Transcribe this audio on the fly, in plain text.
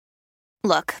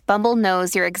Look, Bumble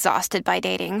knows you're exhausted by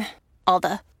dating. All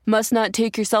the must not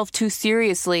take yourself too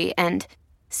seriously and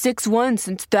 6'1"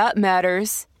 since that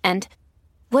matters. And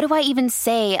what do I even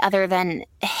say other than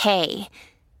hey?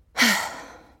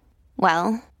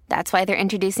 Well, that's why they're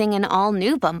introducing an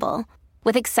all-new Bumble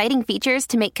with exciting features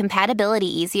to make compatibility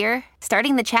easier,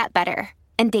 starting the chat better,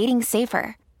 and dating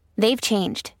safer. They've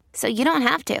changed, so you don't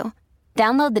have to.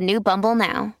 Download the new Bumble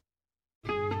now.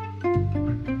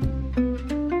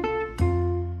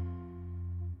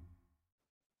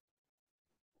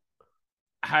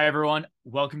 Hi, everyone.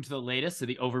 Welcome to the latest of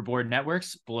the Overboard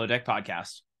Network's Below Deck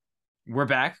podcast. We're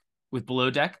back with Below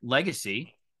Deck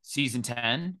Legacy, Season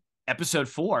 10, Episode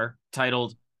 4,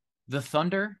 titled The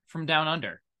Thunder from Down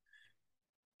Under.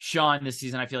 Sean, this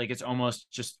season, I feel like it's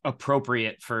almost just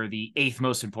appropriate for the 8th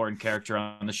most important character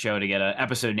on the show to get an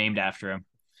episode named after him.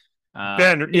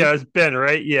 Ben, it's Ben,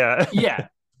 right? Yeah.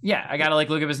 Yeah. I got to look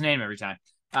up his name every time.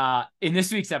 In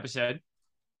this week's episode,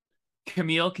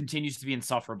 Camille continues to be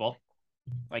insufferable.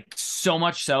 So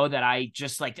much so that I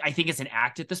think it's an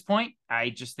act at this point. I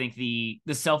just think the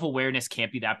self-awareness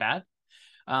can't be that bad.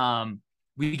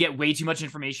 We get way too much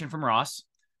information from Ross,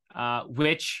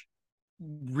 which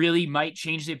really might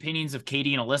change the opinions of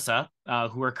Katie and Alyssa,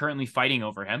 who are currently fighting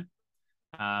over him,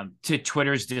 to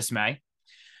Twitter's dismay.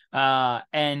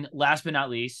 And last but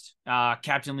not least,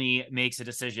 Captain Lee makes a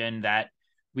decision that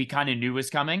we kind of knew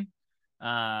was coming,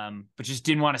 but just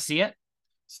didn't want to see it.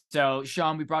 So,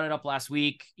 Sean, we brought it up last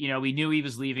week. We knew he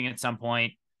was leaving at some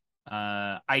point.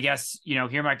 I guess,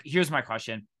 here's my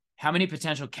question. How many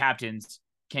potential captains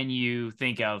can you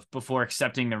think of before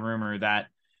accepting the rumor that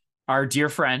our dear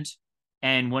friend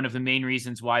and one of the main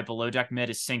reasons why Below Deck Med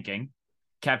is sinking,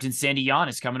 Captain Sandy Yan,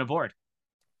 is coming aboard?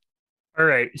 All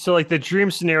right. So, the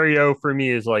dream scenario for me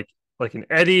is like an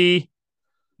Eddie,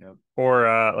 Yep,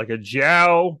 or like a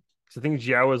Zhao. Because I think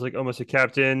Zhao was almost a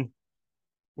captain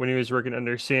when he was working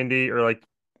under Sandy, or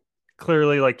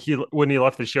clearly when he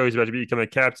left the show, he's about to become a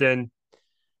captain.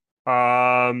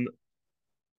 Captain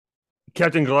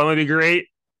Glenn would be great.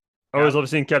 I always love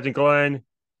seeing Captain Glenn.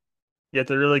 You got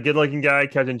the really good looking guy,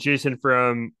 Captain Jason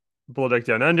from Below Deck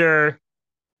Down Under.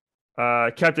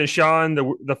 Captain Sean,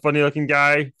 the funny looking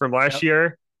guy from last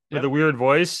year with a weird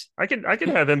voice. I could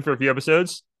have him for a few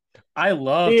episodes. I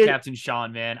love Captain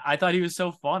Sean, man. I thought he was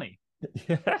so funny.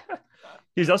 Yeah.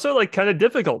 He's also kind of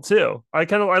difficult too. I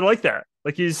like that.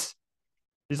 He's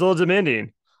a little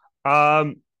demanding.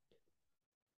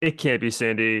 It can't be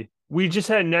Sandy. We just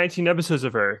had 19 episodes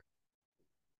of her.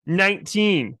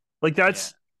 19.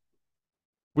 That's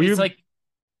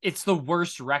it's the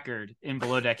worst record in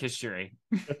Below Deck history.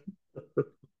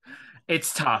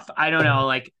 It's tough. I don't know.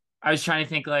 I was trying to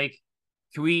think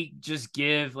can we just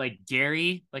give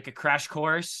Gary a crash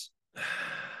course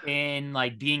in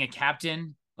being a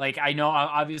captain? I know,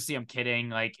 obviously I'm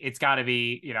kidding. It's got to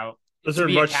be, those are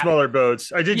much smaller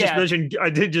boats. I did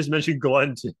just mention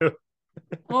Glenn too.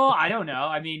 Well, I don't know.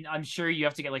 I mean, I'm sure you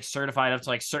have to get certified up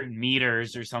to certain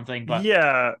meters or something, but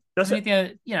yeah, that's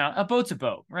a boat's a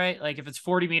boat, right? If it's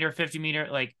 40 meter, 50 meter,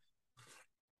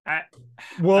 I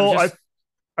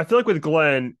feel like with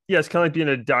Glenn, it's kind of like being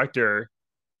a doctor.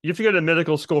 You have to go to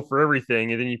medical school for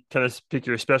everything, and then you kind of pick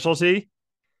your specialty.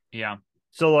 Yeah.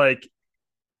 So I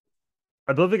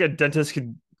believe a dentist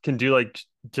can do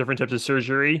different types of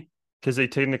surgery because they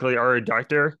technically are a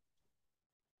doctor.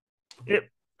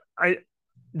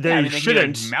 They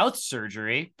shouldn't do mouth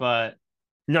surgery, but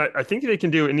no, I think they can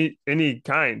do any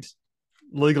kind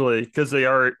legally because they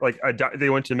are they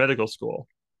went to medical school.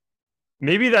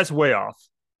 Maybe that's way off.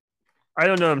 I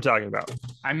don't know what I'm talking about.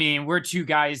 I mean, we're two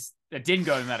guys that didn't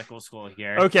go to medical school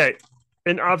here. Okay,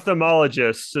 an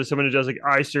ophthalmologist, so someone who does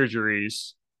eye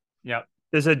surgeries. Yep.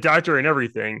 Is a doctor in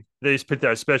everything. They just pick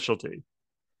that specialty.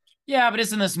 Yeah, but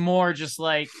isn't this more just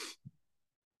an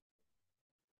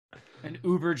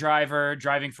Uber driver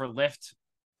driving for Lyft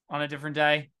on a different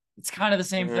day? It's kind of the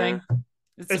same thing.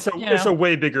 It's a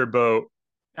way bigger boat.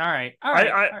 All right.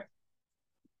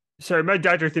 Sorry, my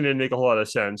doctor thing didn't make a whole lot of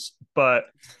sense, but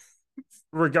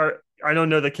I don't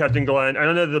know the Captain Glenn. I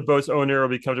don't know that the boat's owner will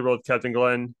be comfortable with Captain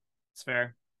Glenn. It's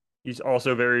fair. He's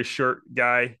also a very short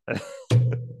guy.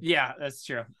 Yeah, that's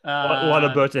true. A lot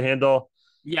of boat to handle.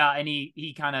 Yeah, and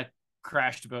he kind of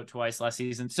crashed a boat twice last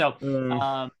season. So,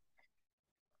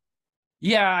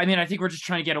 yeah, I mean, I think we're just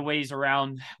trying to get a ways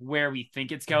around where we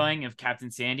think it's going of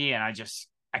Captain Sandy, and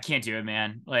I can't do it,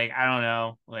 man. I don't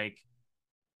know.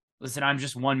 Listen, I'm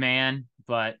just one man,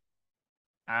 but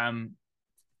you're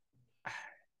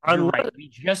right. We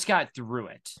just got through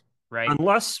it, right?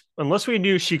 Unless we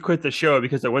knew she quit the show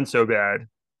because it went so bad.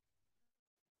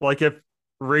 If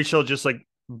Rachel just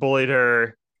bullied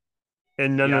her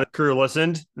and none of Yeah. the crew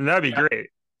listened, then that'd be Yeah. great.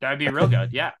 That would be real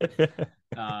good. Yeah.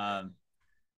 Um,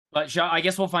 but I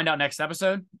guess we'll find out next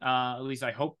episode. At least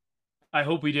I hope. I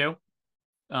hope we do.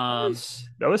 That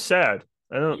was sad.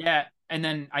 I don't. Yeah. And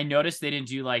then I noticed they didn't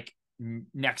do like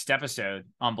next episode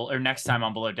or next time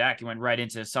on Below Deck. It went right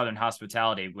into Southern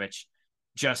Hospitality, which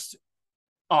just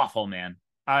awful, man.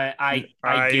 I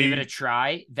gave it a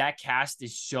try. That cast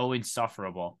is so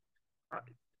insufferable.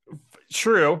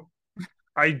 True.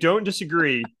 I don't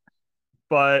disagree,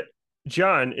 but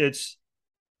John, it's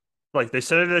like they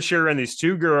set it this year around these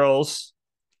two girls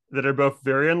that are both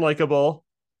very unlikable,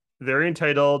 very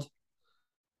entitled,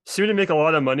 seem to make a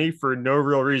lot of money for no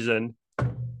real reason.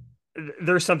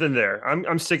 There's something there.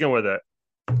 I'm sticking with it.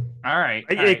 All right.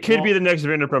 It could be the next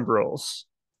Vanderpump Rules.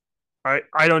 I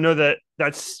don't know that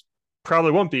that's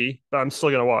probably won't be, but I'm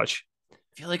still gonna watch. I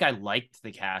feel like I liked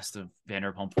the cast of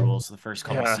Vanderpump Rules the first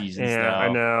couple seasons. Yeah, though. I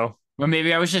know. Well,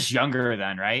 maybe I was just younger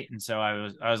then, right? And so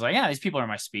I was like, yeah, these people are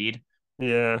my speed.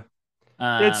 Yeah,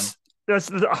 that's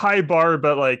the high bar,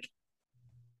 but like,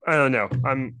 I don't know.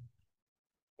 I'm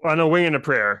on a wing and a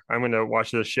prayer. I'm gonna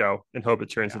watch this show and hope it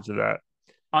turns into that.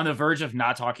 On the verge of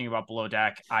not talking about Below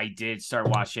Deck, I did start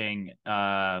watching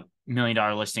 $1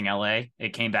 Million Listing LA.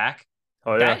 It came back.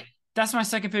 Oh yeah, that's my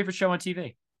second favorite show on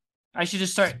TV. I should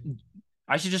just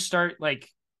start like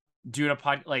doing a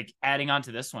pod, like adding on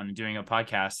to this one and doing a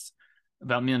podcast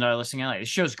about $1 Million Listing LA. This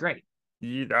show's great.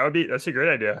 That's a great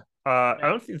idea. I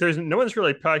don't think there's no one's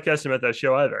really podcasting about that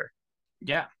show either.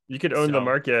 Yeah, you could own the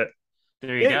market.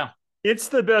 There you go. It's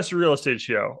the best real estate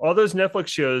show. All those Netflix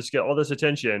shows get all this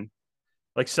attention,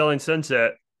 like Selling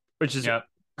Sunset, which is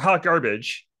hot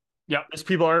garbage. Yeah, these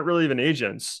people aren't really even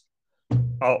agents.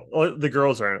 Oh, the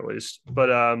girls aren't at least.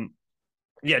 But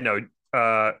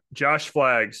Josh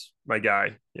Flagg's my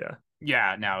guy.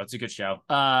 Yeah. No, it's a good show.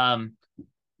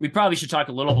 We probably should talk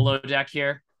a little Below Deck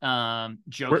here.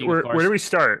 Joking. Where do we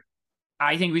start?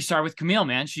 I think we start with Camille,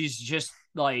 man. She's just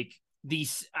like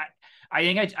these. I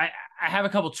think I have a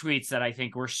couple tweets that I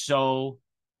think were so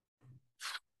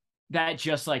that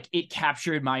just like it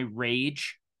captured my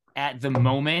rage at the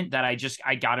moment that I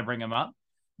got to bring them up.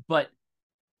 But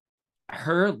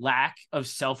her lack of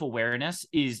self-awareness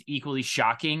is equally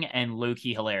shocking and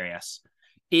low-key hilarious.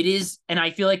 It is, and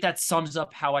I feel like that sums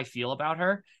up how I feel about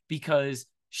her because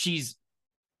she's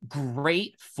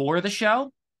great for the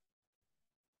show,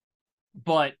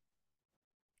 but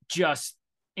just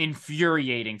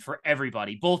infuriating for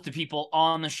everybody, both the people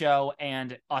on the show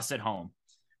and us at home,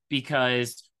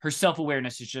 because her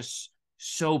self-awareness is just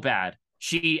so bad.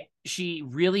 She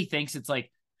really thinks it's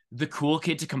like the cool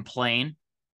kid to complain,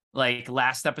 like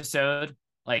last episode,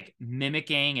 like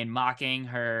mimicking and mocking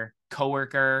her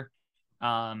coworker,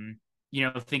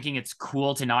 thinking it's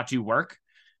cool to not do work.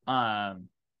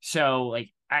 So like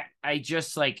I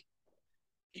just like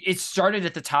it started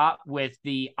at the top with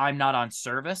the I'm not on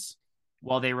service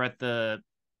while they were at the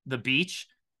beach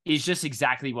is just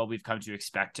exactly what we've come to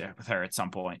expect with her at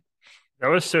some point. That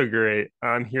was so great.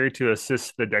 I'm here to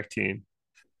assist the deck team.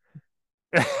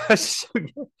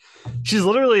 She's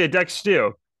literally a deck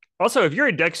stew. Also, if you're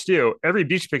a deck stew, every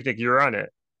beach picnic you're on it.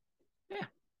 Yeah.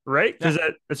 Right? Because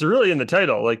it's really in the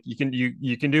title. Like you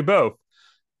can do both.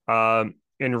 And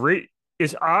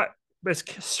it's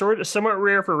sort of somewhat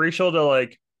rare for Rachel to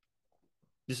like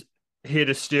just hit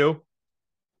a stew.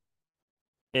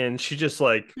 And she just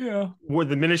like with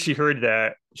the minute she heard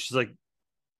that, she's like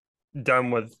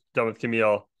done with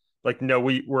Camille. Like, no,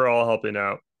 we're all helping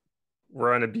out.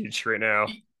 We're on a beach right now.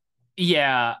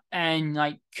 Yeah, and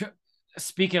like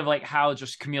speaking of like how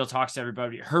just Camille talks to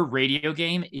everybody, her radio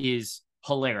game is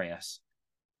hilarious.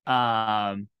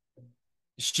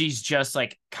 She's just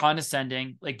like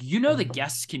condescending. Like, the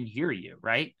guests can hear you,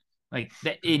 right? Like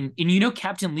that and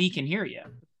Captain Lee can hear you.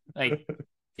 Like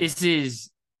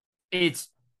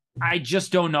I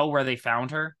just don't know where they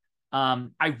found her.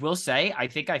 I will say I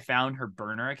think I found her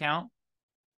burner account.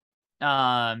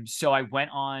 So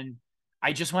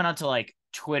I just went on to like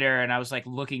Twitter and I was like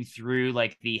looking through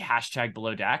like the hashtag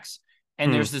Below Decks,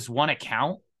 and there's this one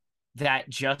account that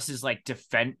just is like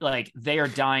they are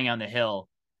dying on the hill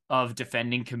of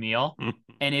defending Camille,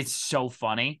 and it's so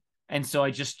funny. And so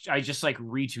I just like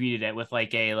retweeted it with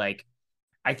like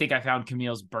I think I found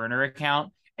Camille's burner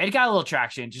account, and it got a little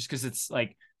traction just because it's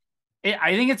like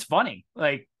I think it's funny.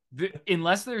 Like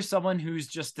unless there's someone who's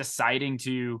just deciding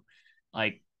to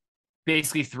like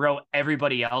basically throw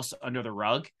everybody else under the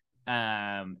rug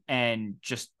and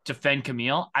just defend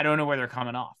Camille, I don't know where they're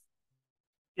coming off.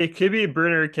 It could be a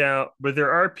burner account, but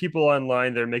there are people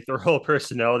online that make their whole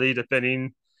personality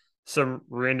defending some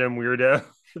random weirdo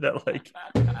that like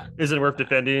isn't worth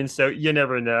defending. So you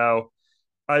never know.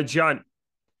 John.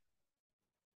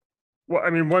 Well, I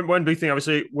mean, one big thing,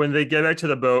 obviously, when they get back to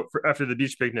the boat after the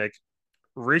beach picnic,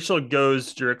 Rachel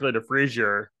goes directly to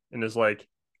Frasier and is like,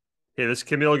 "Hey, this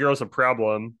Camille girl's a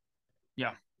problem.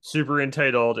 Yeah. Super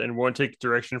entitled and won't take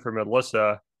direction from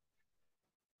Alyssa."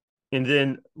 And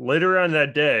then later on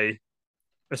that day,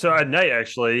 so at night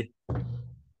actually,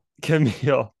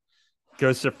 Camille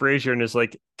goes to Frasier and is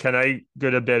like, "Can I go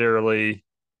to bed early?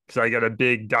 Because I got a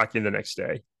big docking the next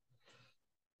day."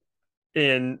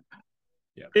 And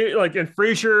and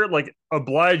Frasier like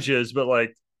obliges, but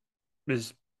like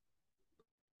is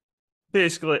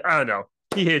basically, I don't know.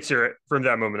 He hates her from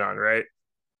that moment on, right?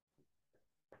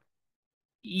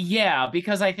 Yeah,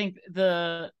 because I think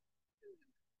the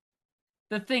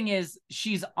thing is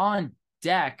she's on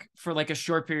deck for like a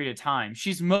short period of time.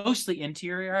 She's mostly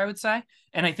interior, I would say.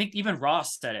 And I think even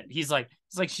Ross said it. He's like,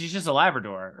 it's like she's just a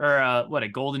Labrador or a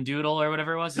golden doodle or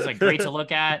whatever it was. It's like great to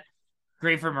look at,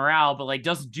 great for morale, but like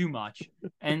doesn't do much.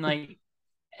 And like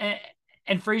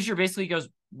and Frasier basically goes,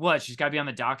 what? She's gotta be on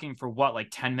the docking for what, like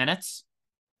 10 minutes?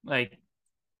 Like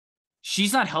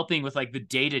she's not helping with like the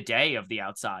day-to-day of the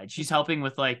outside. She's helping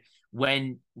with like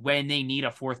when they need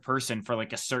a fourth person for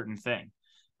like a certain thing.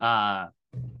 I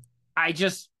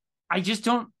just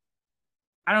don't,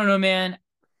 I don't know, man.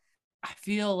 I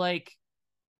feel like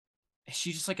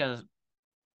she's just like a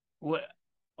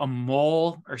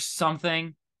mole or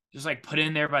something, just like put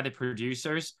in there by the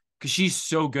producers because she's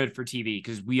so good for TV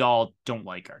because we all don't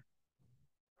like her.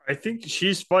 I think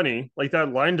she's funny. Like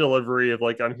that line delivery of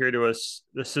like, "I'm here to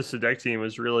assist the deck team"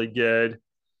 was really good.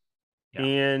 Yeah.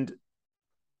 And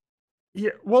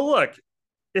yeah, well, look,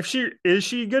 if she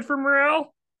good for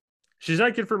morale? She's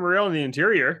not good for morale in the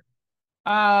interior.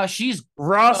 She's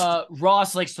Ross.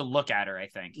 Ross likes to look at her, I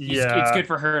think. It's good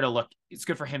for her to look. It's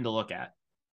good for him to look at.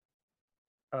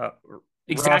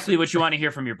 Exactly what you want to hear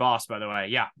from your boss, by the way.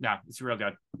 Yeah, no, it's real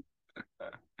good.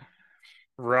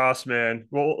 Ross, man.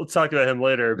 Well, let's talk about him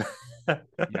later.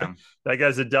 Yeah. That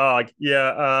guy's a dog.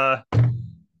 Yeah. I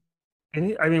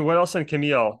mean, what else on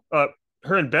Camille?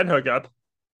 Her and Ben hook up.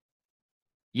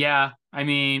 Yeah, I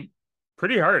mean,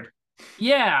 Pretty hard.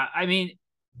 yeah, I mean,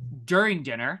 during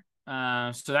dinner.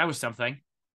 So that was something.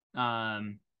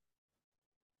 I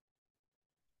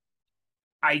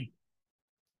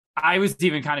was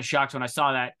even kind of shocked when I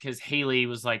saw that because Haley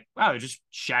was like, wow, they're just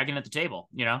shagging at the table,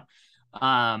 you know?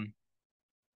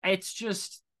 It's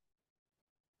just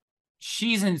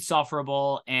she's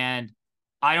insufferable and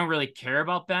I don't really care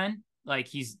about Ben. Like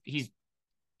he's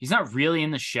not really in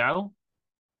the show.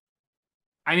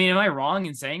 I mean, am I wrong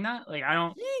in saying that? Like I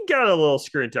don't. He got a little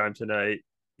screen time tonight.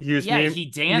 He was He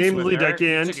danced named with Lee her.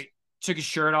 Deckhand. Took his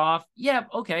shirt off. Yeah,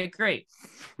 okay, great.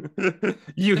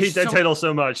 You hate that title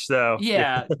so much, though.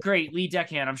 Yeah, great. Lee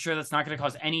Deckhand. I'm sure that's not going to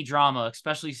cause any drama,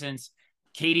 especially since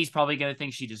Katie's probably going to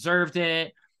think she deserved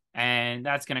it. And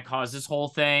that's going to cause this whole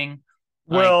thing.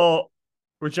 Well,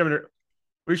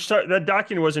 that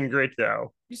document wasn't great,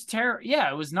 though. It's terrible.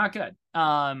 Yeah, it was not good.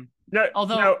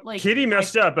 Katie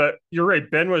messed up, but you're right.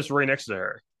 Ben was right next to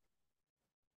her.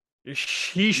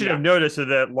 He should have noticed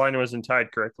that line wasn't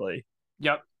tied correctly.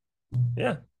 Yep.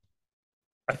 Yeah.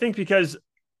 I think because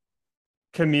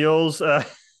Camille's a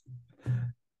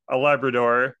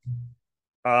Labrador.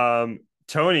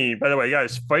 Tony, by the way,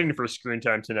 is fighting for screen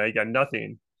time tonight. He got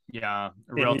nothing. Yeah,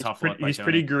 real tough look. He's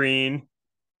pretty green.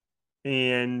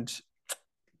 And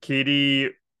Katie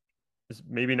is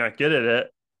maybe not good at it.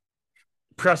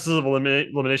 Process of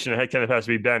elimination kind of has to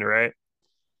be Ben, right?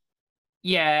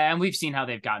 Yeah, and we've seen how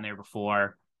they've gotten there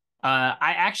before.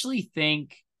 I actually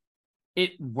think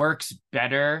it works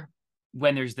better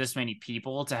when there's this many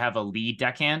people to have a lead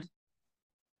deckhand.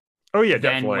 Oh yeah,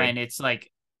 than definitely. when it's like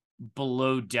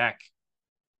below deck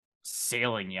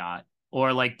sailing yacht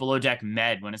or like below deck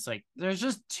med when it's like there's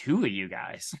just two of you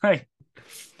guys. Like,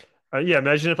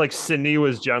 imagine if like Sydney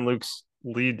was John Luke's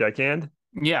lead deckhand.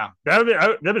 Yeah, that'd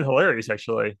been hilarious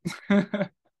actually.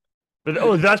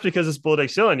 But that's because it's below deck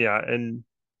sailing yacht and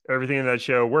everything in that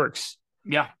show works.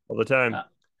 Yeah, all the time.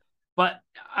 But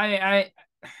I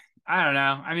don't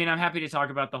know. I mean, I'm happy to talk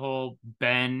about the whole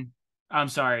the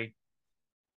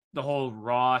whole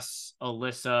Ross,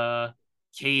 Alyssa,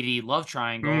 Katie love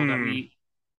triangle that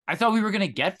I thought we were gonna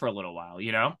get for a little while,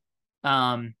 you know?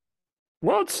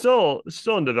 Well, it's still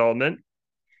in development.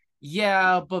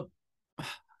 Yeah, but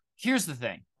here's the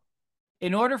thing.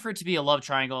 In order for it to be a love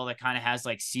triangle that kind of has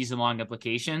like season-long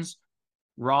implications,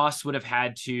 Ross would have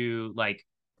had to like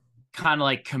kind of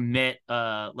like commit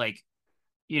like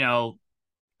 3-4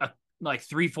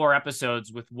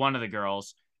 episodes with one of the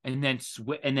girls and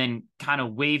then kind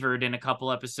of wavered in a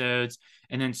couple episodes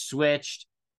and then switched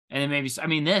And then maybe, I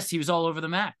mean, he was all over the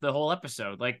map the whole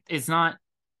episode. Like, it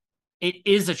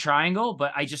is a triangle,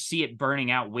 but I just see it burning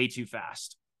out way too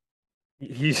fast.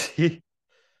 He's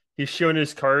showing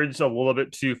his cards a little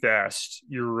bit too fast.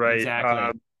 You're right.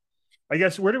 Exactly. I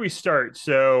guess where do we start?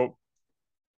 So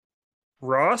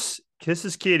Ross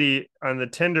kisses Katie on the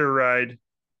tender ride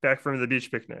back from the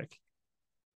beach picnic.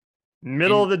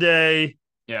 Middle of the day.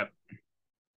 Yep.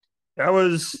 That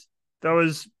was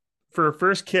for a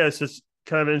first kiss. It's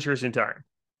kind of an interesting time.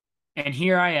 And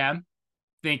here I am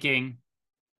thinking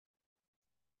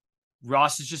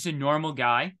Ross is just a normal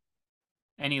guy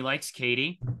and he likes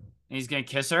Katie and he's going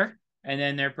to kiss her. And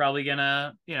then they're probably going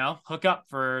to, hook up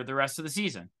for the rest of the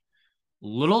season.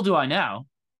 Little do I know,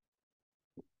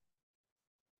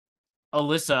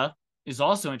 Alyssa is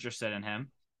also interested in him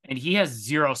and he has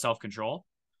zero self-control.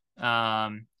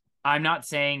 I'm not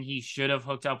saying he should have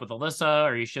hooked up with Alyssa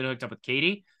or he should have hooked up with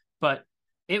Katie, but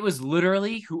it was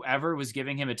literally whoever was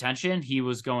giving him attention, he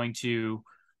was going to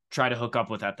try to hook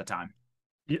up with at the time.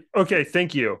 Okay,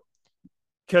 thank you.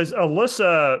 Because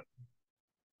Alyssa's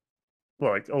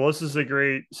a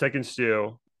great second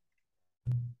stew.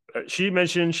 She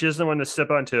mentioned she doesn't want to step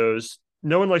on toes.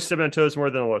 No one likes stepping on toes more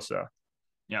than Alyssa.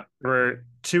 Yeah. Where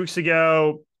 2 weeks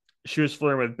ago, she was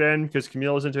flirting with Ben because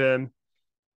Camille was into him.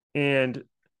 And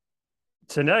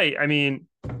tonight, I mean,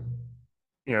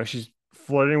 she's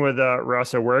flirting with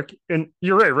Ross at work. And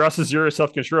you're right, Ross has zero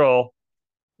self-control.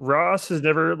 Ross has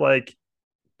never, I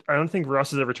don't think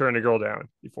Ross has ever turned a girl down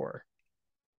before.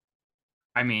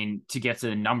 I mean, to get to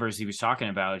the numbers he was talking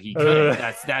about, he could.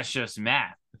 That's just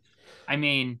math. I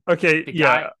mean, okay,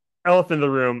 yeah. Elephant in the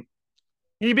room.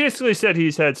 He basically said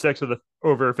he's had sex with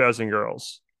over 1,000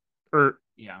 girls, or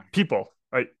people,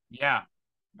 right? Yeah,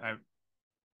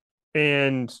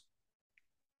 and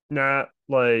not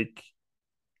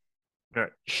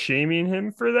shaming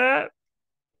him for that.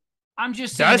 I'm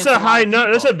just saying that's a high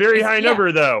number. That's a very high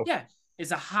number, though. Yeah,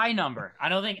 it's a high number. I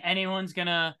don't think anyone's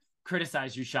gonna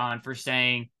criticize you, Sean, for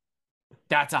saying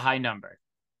that's a high number.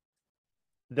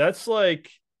 That's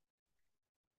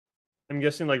I'm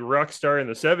guessing Rockstar in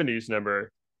the 70s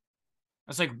number.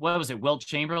 That's what was it? Wilt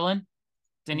Chamberlain?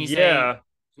 Didn't he say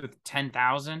with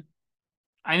 10,000?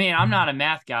 I mean, I'm not a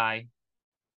math guy.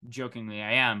 Jokingly,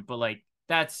 I am, but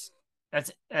that's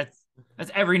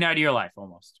every night of your life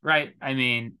almost, right? I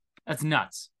mean, that's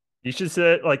nuts. You should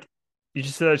say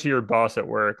that to your boss at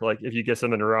work. If you get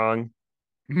something wrong,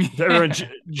 everyone,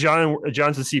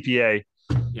 John's a CPA.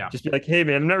 Yeah. Just be like, hey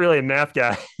man, I'm not really a math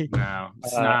guy. No,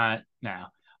 it's not. No.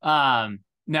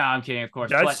 No, I'm kidding, of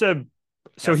course.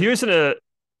 So he was in a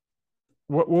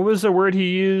what was the word he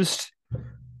used?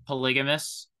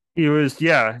 Polygamous. He was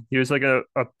like a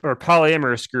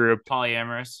polyamorous group.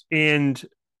 Polyamorous. And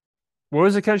what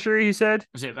was the country he said?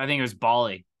 I think it was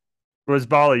Bali. It was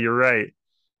Bali, you're right.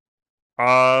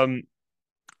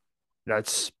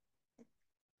 That's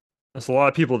a lot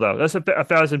of people though. That's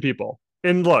 1,000 people.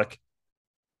 And look,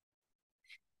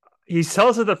 he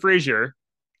tells it to Frasier.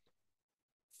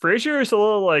 Frasier is a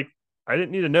little I didn't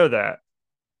need to know that.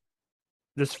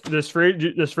 Does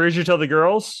Frasier tell the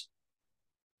girls?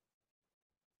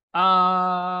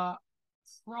 Probably.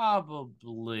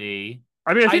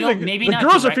 I mean, I think the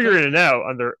girls are figuring it out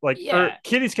on their or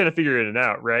Kitty's kind of figuring it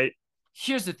out, right?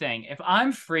 Here's the thing: if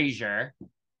I'm Frasier,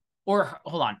 or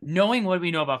hold on, knowing what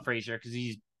we know about Frasier, because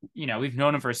he's we've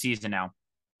known him for a season now.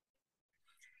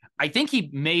 I think he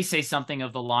may say something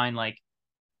of the line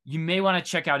you may want to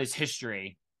check out his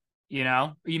history. You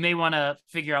may want to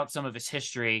figure out some of his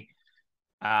history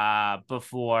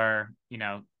before,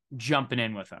 jumping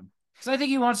in with him. Because I think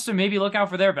he wants to maybe look out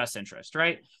for their best interest,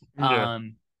 right? Yeah.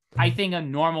 I think a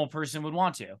normal person would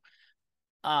want to.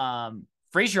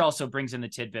 Frasier also brings in the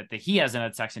tidbit that he hasn't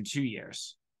had sex in 2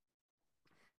 years.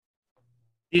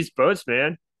 He's both,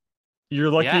 man. You're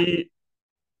lucky.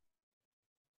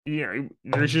 Yeah,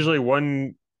 there's usually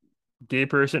one gay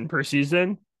person per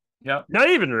season. Yep. Not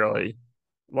even really.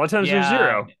 A lot of times there's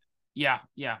zero. Yeah.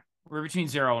 We're between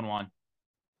 0 and 1.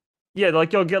 Yeah,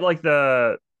 you'll get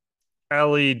the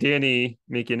Allie, Danny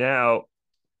making out,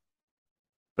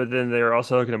 but then they're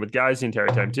also hooking up with guys the entire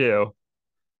time too.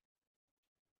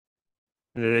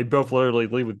 And they both literally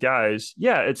leave with guys.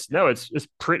 Yeah, it's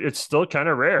still kind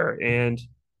of rare, and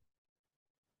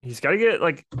he's got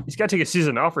to take a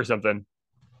season off or something.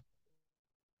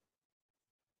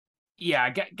 Yeah,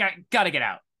 got to get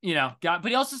out. But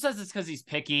he also says it's because he's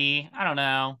picky. I don't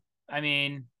know. I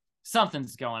mean,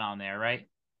 something's going on there, right?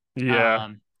 Yeah.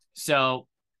 So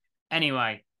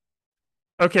anyway.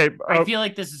 Okay. I feel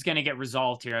like this is going to get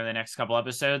resolved here in the next couple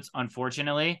episodes,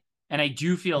 unfortunately. And I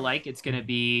do feel like it's going to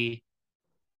be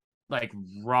like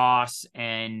Ross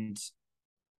and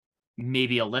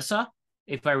maybe Alyssa,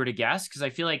 if I were to guess, because I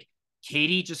feel like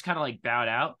Katie just kind of like bowed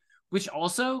out, which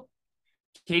also,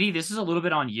 Katie, this is a little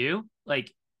bit on you.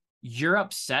 Like, you're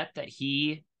upset that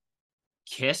he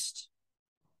kissed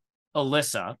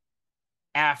Alyssa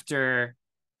after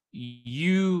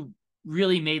you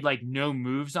really made like no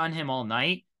moves on him all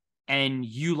night and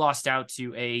you lost out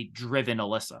to a driven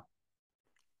Alyssa.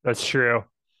 That's true.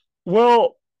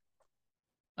 Well,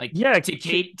 Like, yeah, did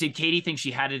Katie think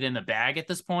she had it in the bag at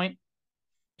this point?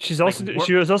 Like,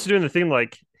 she was also doing the thing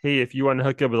like, hey, if you want to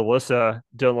hook up with Alyssa,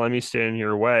 don't let me stand in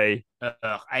your way.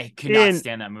 I could not And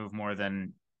stand that move more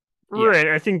than right,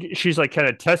 I think she's like kind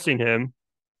of testing him.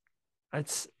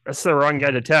 That's the wrong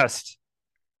guy to test.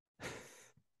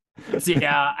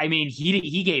 yeah. I mean,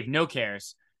 he gave no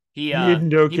cares. He had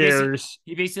no he basically cares.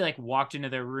 he basically like walked into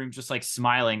their room just like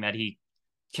smiling that he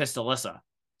kissed Alyssa.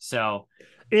 So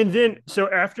And then so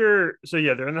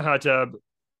yeah, they're in the hot tub.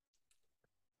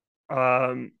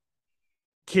 Um,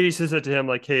 Katie says that to him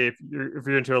like, hey, if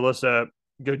you're into Alyssa,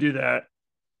 go do that.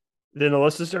 Then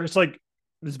Alyssa starts like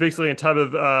this basically on top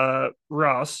of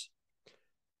Ross.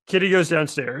 Kitty goes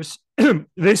downstairs.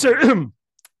 they start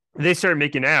they start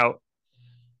making out,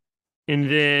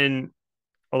 and then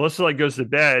Alyssa like goes to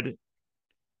bed,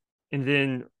 and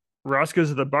then Ross goes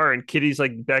to the bar, and Kitty's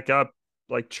like back up,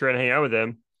 like trying to hang out with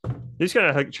him. He's kind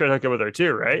of trying to hook up with her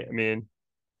too, right? I mean,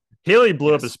 Haley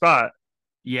blew up a spot.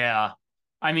 yeah,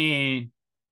 I mean,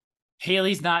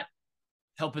 Haley's not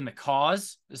helping the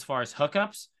cause as far as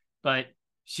hookups, but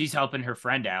she's helping her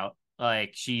friend out.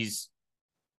 Like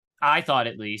I thought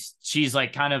at least she's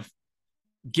like kind of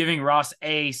giving Ross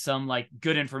some like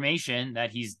good information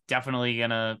that he's definitely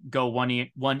gonna go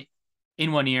one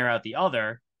in one ear out the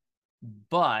other,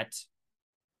 but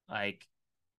like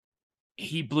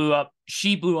she blew up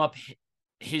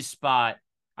his spot,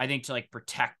 I think, to like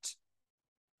protect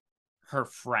her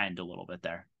friend a little bit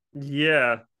there.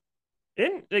 Yeah,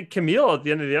 and Camille at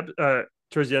the end of the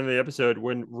towards the end of the episode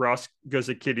when Ross goes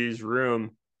to Kitty's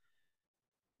room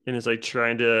and is like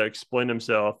trying to explain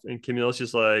himself, and Camille's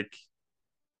just like,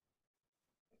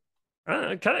 I don't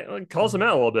know, kind of like calls him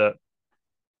out a little bit.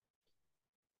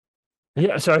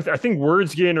 Yeah, so I think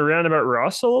word's getting around about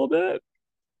Ross a little bit.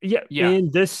 Yeah, Yeah,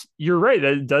 and this you're right,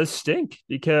 that it does stink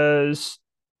because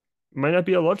it might not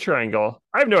be a love triangle.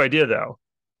 I have no idea though.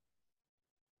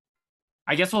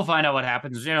 I guess we'll find out what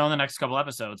happens, in the next couple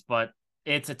episodes, but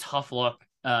it's a tough look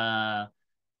for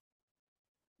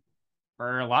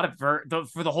a lot of for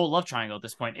the whole love triangle at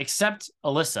this point, except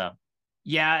Alyssa.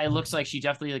 Yeah, it looks like she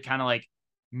definitely kind of like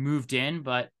moved in,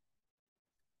 but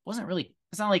wasn't really.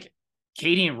 It's not like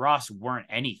Katie and Ross weren't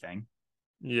anything.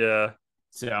 Yeah.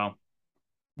 So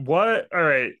What? All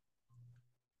right.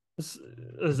 This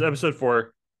is episode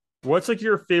 4. What's like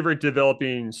your favorite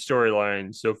developing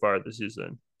storyline so far this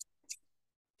season?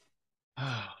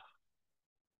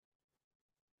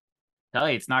 tell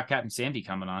you, it's not Captain Sandy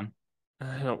coming on.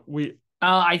 I don't. We.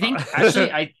 I think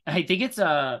actually, I think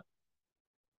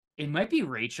it might be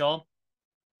Rachel.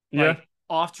 Yeah. Like,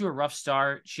 off to a rough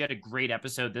start. She had a great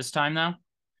episode this time though.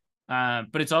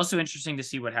 But it's also interesting to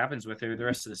see what happens with her the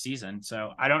rest of the season.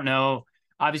 So I don't know.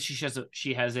 Obviously,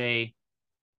 she has a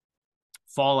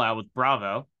fallout with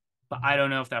Bravo, but I don't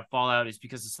know if that fallout is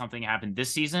because of something happened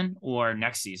this season or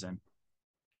next season.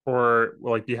 Or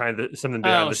like something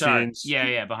behind the scenes.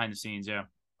 Yeah, behind the scenes, yeah.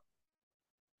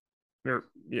 Or,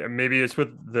 yeah, maybe it's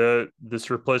with this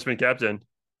replacement captain.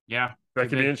 Yeah, That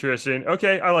could be interesting.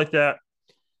 Okay, I like that.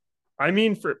 I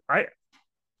mean, I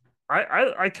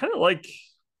kind of like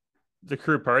the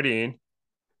crew partying.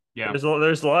 Yeah. There's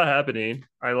a lot happening.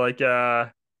 I like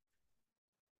they're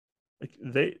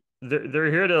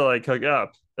here to like hook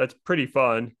up. That's pretty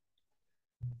fun.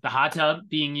 The hot tub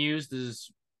being used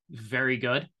is very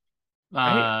good.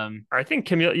 I think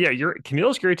Camille. Yeah,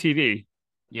 Camille's great TV.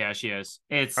 Yeah, she is.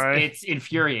 It's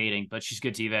infuriating, but she's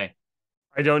good TV.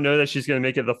 I don't know that she's going to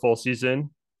make it the full season.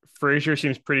 Frasier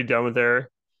seems pretty done with her.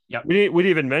 Yep. We'd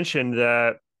even mentioned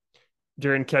that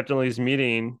during Captain Lee's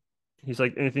meeting, he's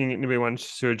like, anything anybody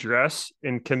wants to address,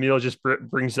 and Camille just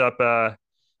brings up, I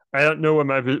don't know what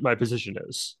my position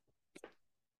is.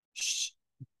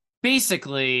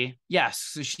 Basically, yes.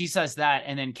 So she says that,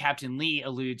 and then Captain Lee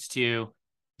alludes to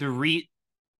the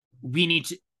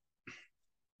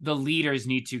leaders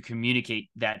need to communicate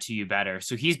that to you better.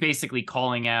 So he's basically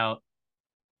calling out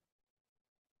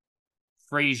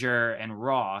Frasier and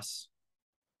Ross.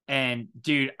 And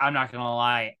dude, I'm not gonna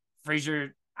lie,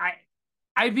 Frasier,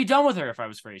 I'd be done with her if I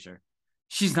was Frasier.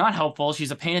 She's not helpful.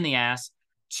 She's a pain in the ass.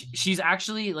 She's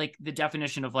actually like the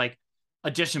definition of like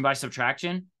addition by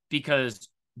subtraction, because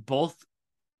both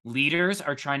leaders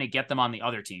are trying to get them on the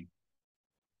other team,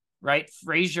 right?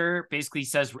 Frazier basically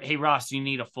says, "Hey Ross, do you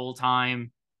need a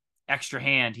full-time extra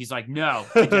hand?" He's like, "No,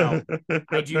 I don't.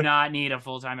 I do not need a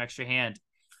full-time extra hand."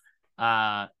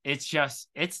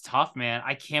 It's tough, man.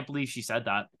 I can't believe she said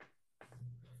that.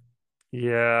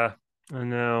 Yeah, I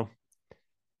know.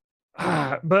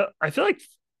 But I feel like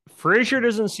Frazier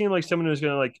doesn't seem like someone who's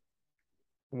gonna like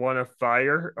want to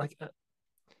fire her. Like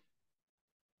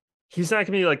he's not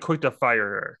gonna be like quick to fire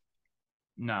her,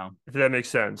 No. if that makes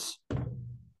sense.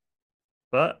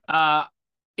 But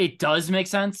It does make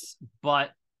sense,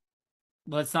 but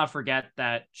let's not forget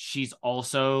that she's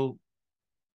also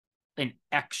an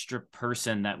extra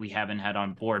person that we haven't had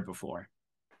on board before.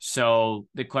 So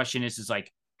the question is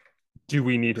like, do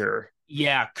we need her?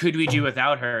 yeah, could we do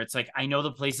without her? It's like, I know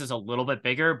the place is a little bit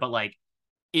bigger, but like,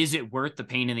 is it worth the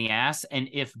pain in the ass? And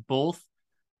if both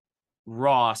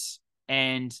Ross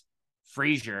and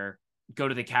Frazier go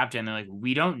to the captain, they're like,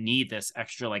 we don't need this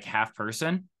extra like half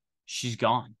person, she's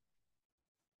gone.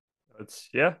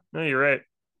 Yeah, no, you're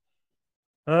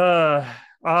right.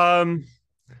 Um,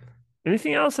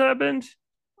 anything else happened?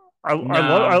 I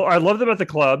love them at the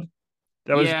club.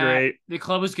 That was great. The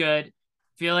club was good.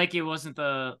 Feel like it wasn't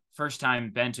the first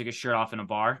time Ben took his shirt off in a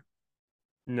bar.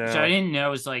 No, So I didn't know.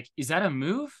 It was like, is that a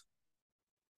move?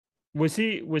 Was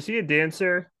he a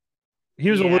dancer? He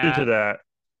was alluding to that.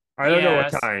 I don't know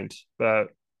what kind, but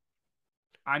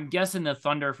I'm guessing the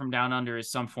Thunder from Down Under is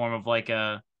some form of like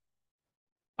a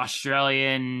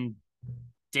Australian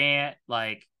dance,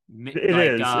 like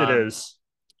it is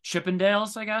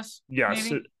Chippendales, I guess.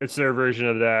 Yes, it's their version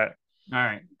of that. All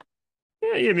right.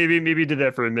 Yeah, maybe did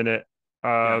that for a minute.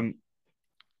 One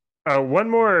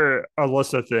more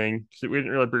Alyssa thing, because we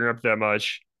didn't really bring her up that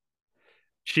much.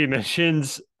 She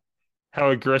mentions how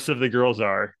aggressive the girls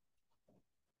are,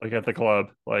 like at the club.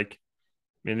 Like,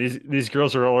 I mean, these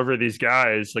girls are all over these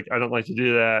guys. Like, I don't like to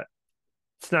do that.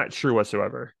 It's not true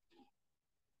whatsoever.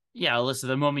 Yeah, Alyssa,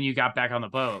 the moment you got back on the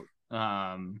boat,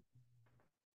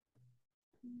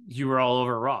 you were all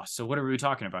over Ross. So what are we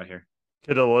talking about here?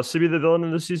 Could Alyssa be the villain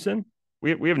of the season?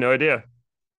 We have no idea.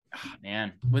 Oh,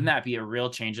 man, wouldn't that be a real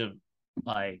change of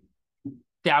like?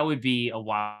 That would be a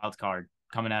wild card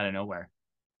coming out of nowhere.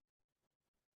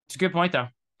 It's a good point though.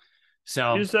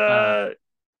 So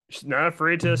she's not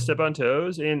afraid to step on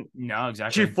toes, and no,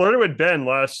 exactly. She flirted with Ben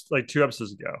last like 2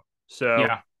 episodes ago, so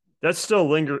yeah, that's still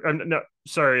lingering. No,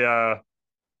 sorry.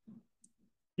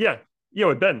 Yeah,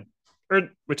 with Ben or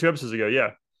with 2 episodes ago.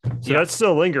 Yeah, so that's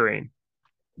still lingering.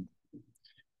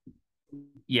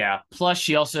 Yeah. Plus,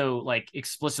 she also like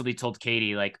explicitly told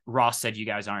Katie, like, Ross said you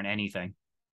guys aren't anything.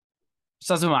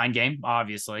 So that's a mind game,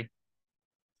 obviously.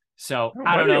 So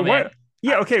I don't know, man.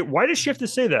 Yeah, okay. Why does she have to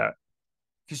say that?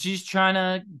 Because she's trying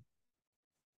to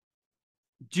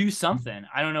do something.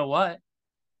 I don't know what.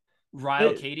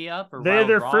 Rile Katie up or they had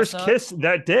their first kiss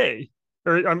that day,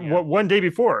 or one day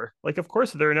before. Like, of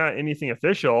course, they're not anything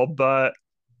official, but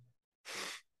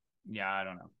yeah, I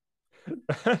don't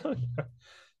know.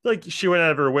 Like she went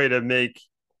out of her way to make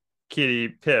Kitty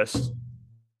pissed,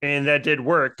 and that did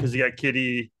work because he got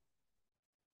Kitty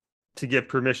to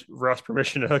give Ross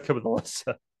permission to hook up with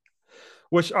Alyssa,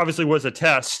 which obviously was a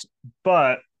test,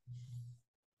 but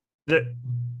the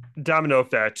domino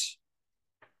effect,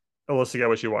 Alyssa got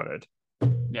what she wanted.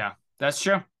 Yeah, that's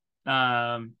true.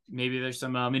 Maybe there's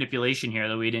some manipulation here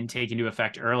that we didn't take into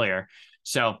effect earlier.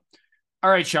 So, all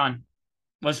right, Sean,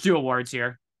 let's do awards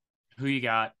here. Who you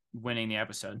got winning the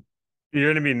episode? You're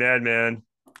gonna be mad, man.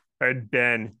 I had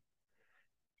Ben.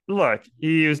 Look,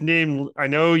 he was named. I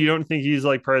know you don't think he's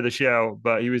like part of the show,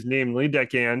 but he was named lead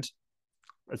deckhand.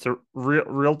 It's a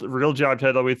real job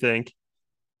title, we think.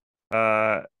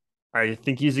 I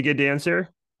think he's a good dancer.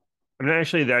 I'm not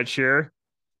actually that sure.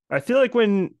 I feel like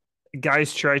when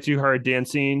guys try too hard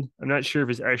dancing, I'm not sure if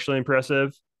it's actually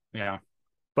impressive. Yeah,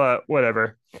 but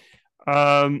whatever.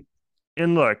 And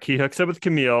look, he hooks up with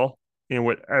Camille. And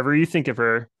whatever you think of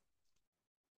her,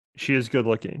 she is good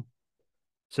looking.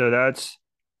 So that's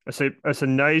a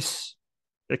nice.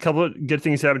 A couple of good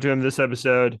things happened to him this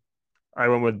episode. I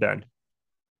went with Ben.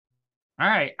 All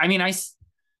right. I mean,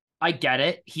 I get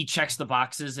it. He checks the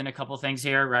boxes in a couple things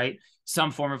here, right?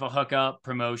 Some form of a hookup,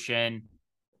 promotion,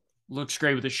 looks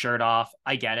great with his shirt off.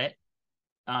 I get it.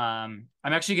 I'm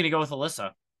actually going to go with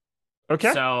Alyssa.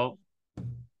 Okay. So,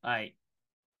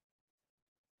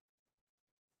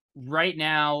 right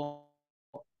now,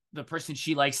 the person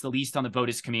she likes the least on the boat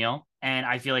is Camille. And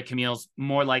I feel like Camille's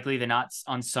more likely than not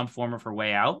on some form of her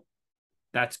way out.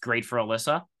 That's great for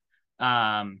Alyssa.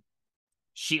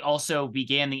 She also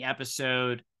began the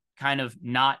episode kind of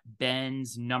not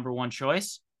Ben's number one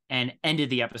choice. and ended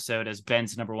the episode as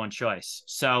Ben's number one choice.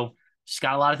 So she's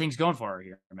got a lot of things going for her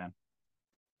here, man.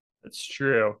 That's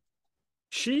true.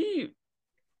 She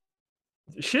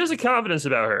has a confidence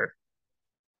about her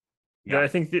that I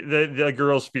think the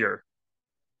girls fear.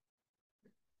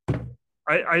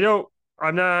 I don't.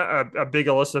 I'm not a big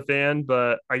Alyssa fan,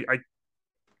 but I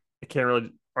can't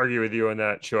really argue with you on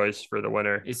that choice for the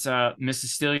winner. It's Miss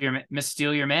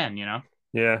Steal Your Man, you know.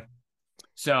 Yeah.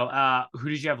 So who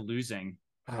did you have losing?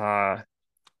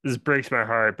 This breaks my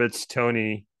heart, but it's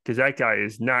Tony, because that guy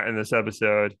is not in this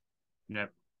episode.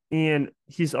 Yep. And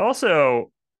he's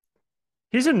invisible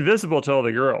to all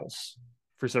the girls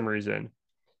for some reason.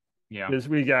 Yeah. Because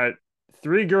we got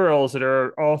 3 girls that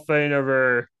are all fighting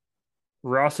over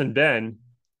Ross and Ben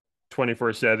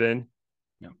 24/7.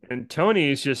 Yep. And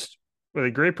Tony's just with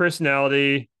a great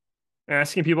personality,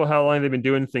 asking people how long they've been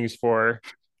doing things for.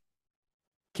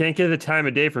 Can't get the time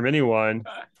of day from anyone.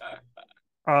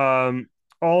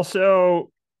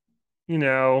 Also, you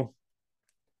know,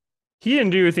 he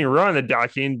didn't do anything wrong in the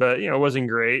docking, but it wasn't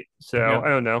great. So I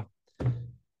don't know.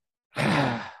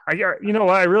 You know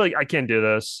what? I can't do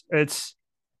this.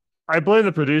 I blame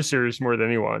the producers more than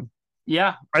anyone.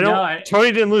 Yeah.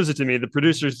 Tony didn't lose it to me. The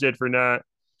producers did for not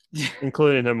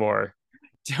including him more.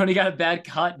 Tony got a bad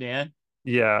cut, man.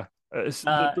 Yeah.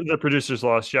 The producers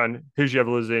lost. John, who'd you have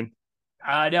losing?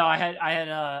 No,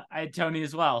 I had Tony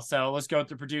as well. So let's go with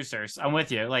the producers. I'm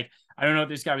with you. Like, I don't know what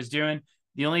this guy was doing.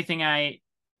 The only thing I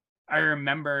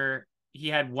remember, he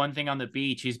had one thing on the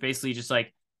beach. He's basically just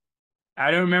like, I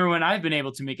don't remember when I've been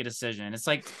able to make a decision. It's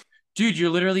like, dude, you're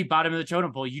literally bottom of the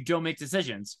totem pole. You don't make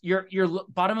decisions. You're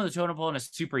bottom of the totem pole in a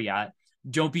super yacht.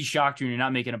 Don't be shocked when you're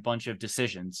not making a bunch of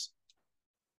decisions.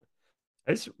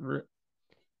 Do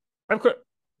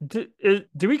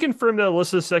we confirm that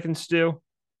Alyssa's second stew?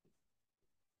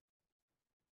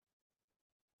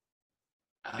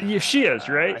 Yeah, she is,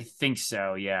 right? I think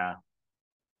so. Yeah.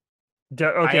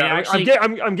 Okay.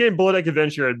 I'm getting Below Deck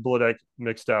Adventure and Below Deck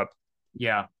mixed up.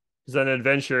 Yeah. Because on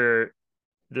Adventure,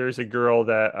 there's a girl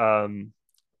that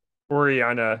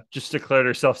Oriana just declared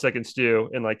herself second stew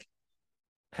and like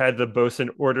had the bosun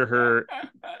order her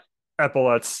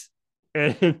epaulets,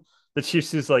 and the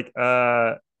chief is like,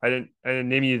 I didn't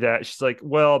name you that. She's like,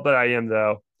 well, but I am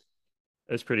though.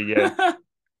 That's pretty good.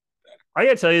 I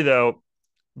gotta tell you though,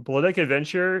 Below Deck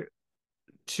Adventure,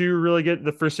 2 really good.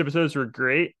 The first episodes were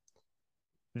great.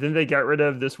 Then they got rid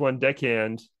of this one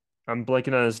deckhand. I'm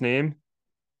blanking on his name.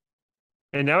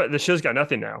 And now the show's got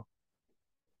nothing now.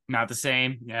 Not the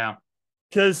same. Yeah.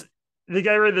 Because they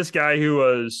got rid of this guy who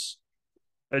was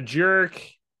a jerk.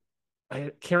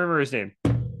 I can't remember his name.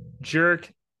 Jerk.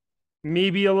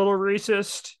 Maybe a little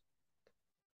racist.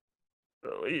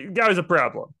 Guy was a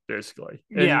problem, basically.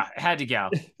 Yeah, had to go.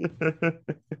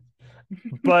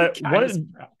 But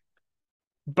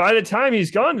by the time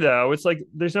he's gone, though, it's like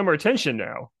there's no more tension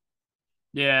now.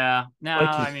 Yeah. No, like,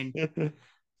 I mean,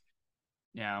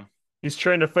 yeah. He's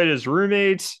trying to fight his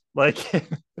roommates, like,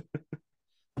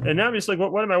 and now I'm just like,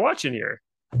 what am I watching here?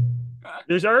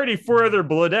 There's already 4 other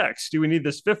Below Decks. Do we need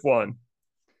this 5th one?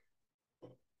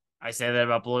 I say that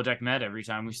about Below Deck Med every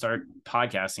time we start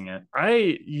podcasting it.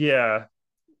 Yeah.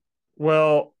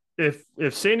 Well, if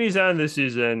Sandy's on this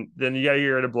season, then you gotta get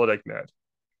rid of Below Deck Med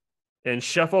and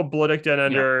shuffle Below Deck Down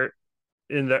Under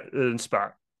in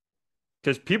spot,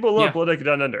 because people love Below Deck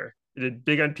Down Under. It did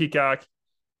big on Peacock.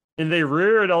 And they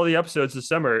reared all the episodes this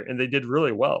summer, and they did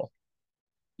really well.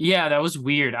 Yeah, that was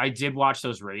weird. I did watch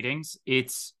those ratings.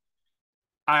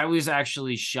 I was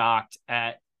actually shocked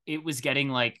at it was getting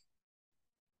like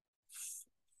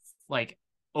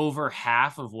over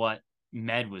half of what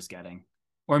Med was getting,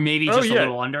 or maybe just a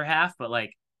little under half. But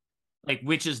like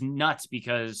which is nuts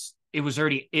because it was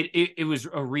already it was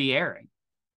a re-airing.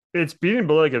 It's beating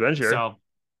Below Deck Adventure. So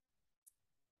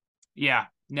yeah.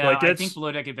 No, I think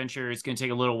Below Deck Adventure is going to take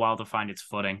a little while to find its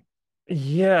footing.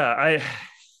 Yeah,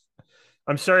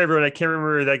 I'm sorry, everyone. I can't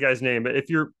remember that guy's name, but if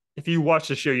you watch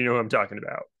the show, you know who I'm talking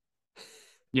about.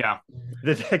 Yeah,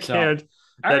 the deckhand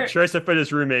that tries to fight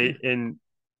his roommate and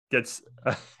gets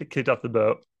kicked off the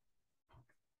boat.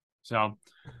 So, all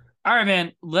right,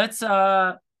 man. Let's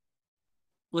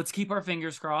keep our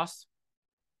fingers crossed.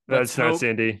 That's not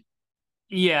Sandy.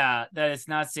 Yeah, that it's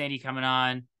not Sandy coming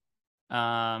on.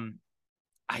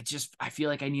 I feel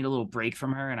like I need a little break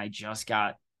from her, and I just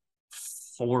got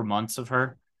 5 months of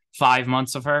her.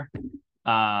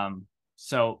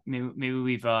 So maybe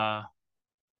we can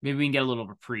get a little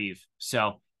reprieve.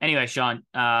 So anyway, Sean,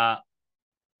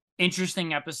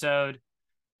 interesting episode.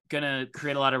 Gonna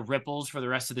create a lot of ripples for the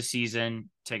rest of the season.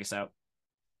 Take us out.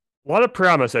 A lot of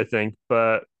promise, I think,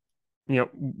 but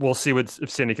we'll see if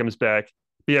Sandy comes back.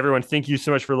 But yeah, everyone, thank you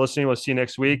so much for listening. We'll see you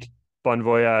next week. Bon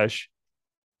voyage.